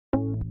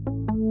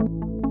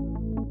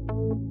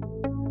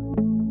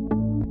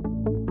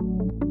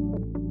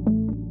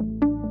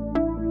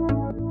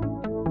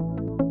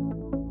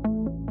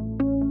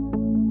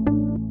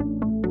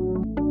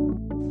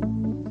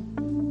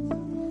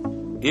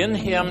In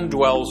him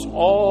dwells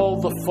all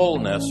the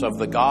fullness of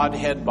the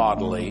Godhead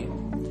bodily,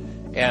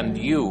 and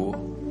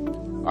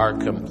you are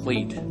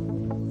complete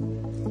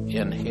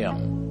in him.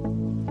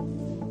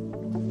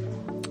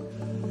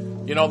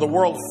 You know, the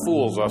world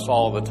fools us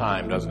all the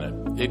time, doesn't it?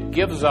 It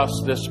gives us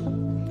this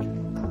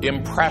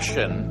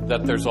impression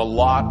that there's a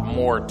lot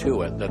more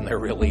to it than there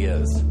really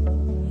is.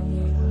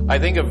 I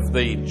think of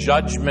the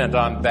judgment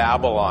on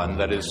Babylon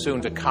that is soon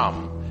to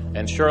come,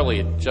 and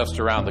surely just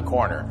around the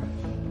corner.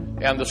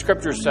 And the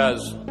scripture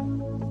says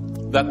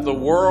that the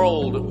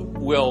world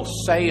will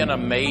say in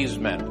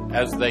amazement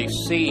as they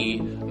see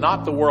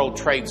not the World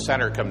Trade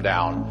Center come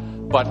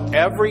down, but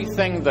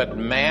everything that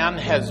man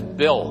has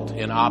built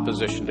in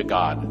opposition to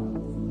God.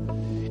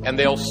 And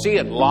they'll see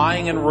it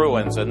lying in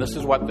ruins, and this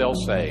is what they'll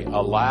say: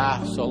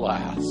 alas,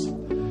 alas,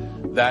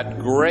 that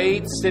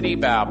great city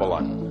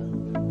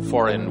Babylon,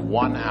 for in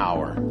 1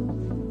 hour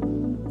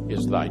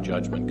is thy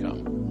judgment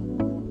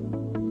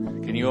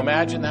come. Can you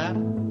imagine that?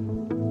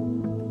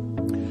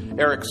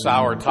 Eric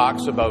Sauer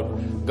talks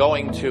about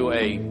going to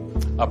a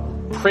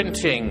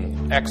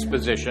printing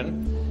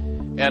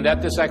exposition, and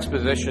at this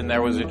exposition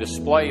there was a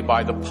display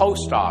by the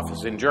post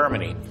office in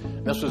Germany.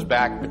 This was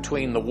back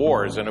between the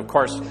wars, and of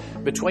course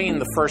between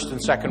the First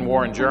and Second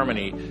War in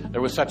Germany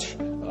there was such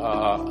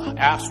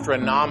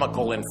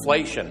astronomical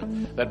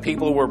inflation that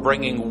people were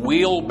bringing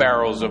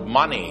wheelbarrows of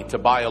money to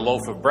buy a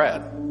loaf of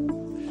bread.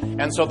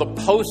 And so the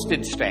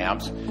postage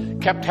stamps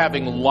kept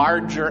having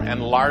larger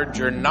and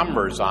larger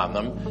numbers on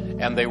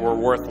them, and they were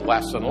worth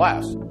less and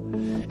less.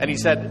 And he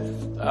said,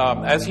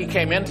 as he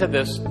came into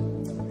this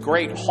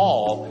great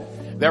hall,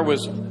 there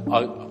was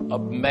a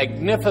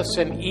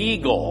magnificent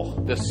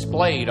eagle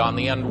displayed on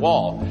the end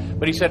wall.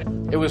 But he said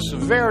it was a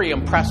very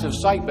impressive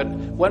sight, but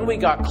when we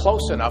got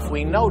close enough,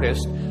 we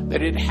noticed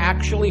that it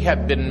actually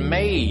had been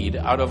made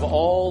out of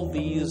all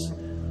these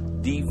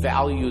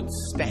devalued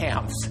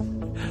stamps.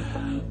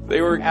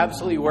 They were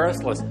absolutely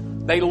worthless.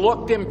 They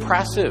looked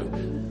impressive,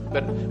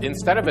 but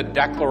instead of a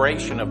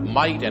declaration of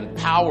might and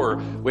power,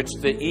 which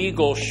the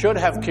eagle should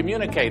have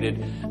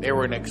communicated, they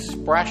were an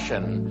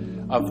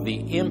expression of the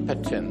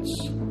impotence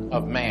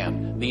of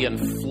man, the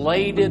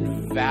inflated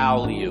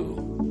value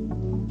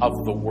of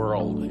the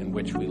world in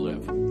which we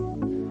live.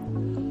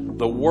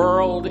 The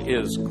world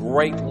is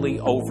greatly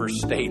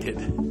overstated.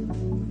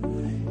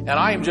 And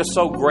I am just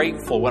so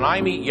grateful when I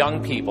meet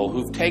young people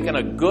who've taken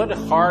a good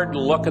hard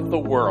look at the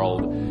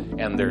world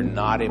and they're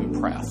not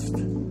impressed.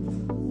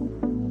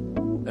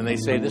 And they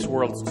say, this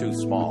world's too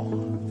small.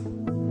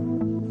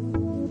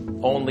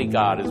 Only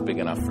God is big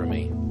enough for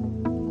me.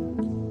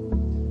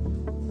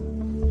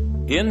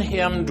 In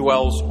him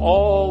dwells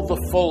all the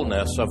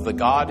fullness of the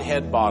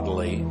Godhead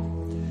bodily,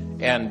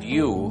 and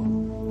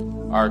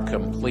you are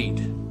complete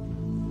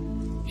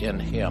in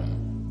him.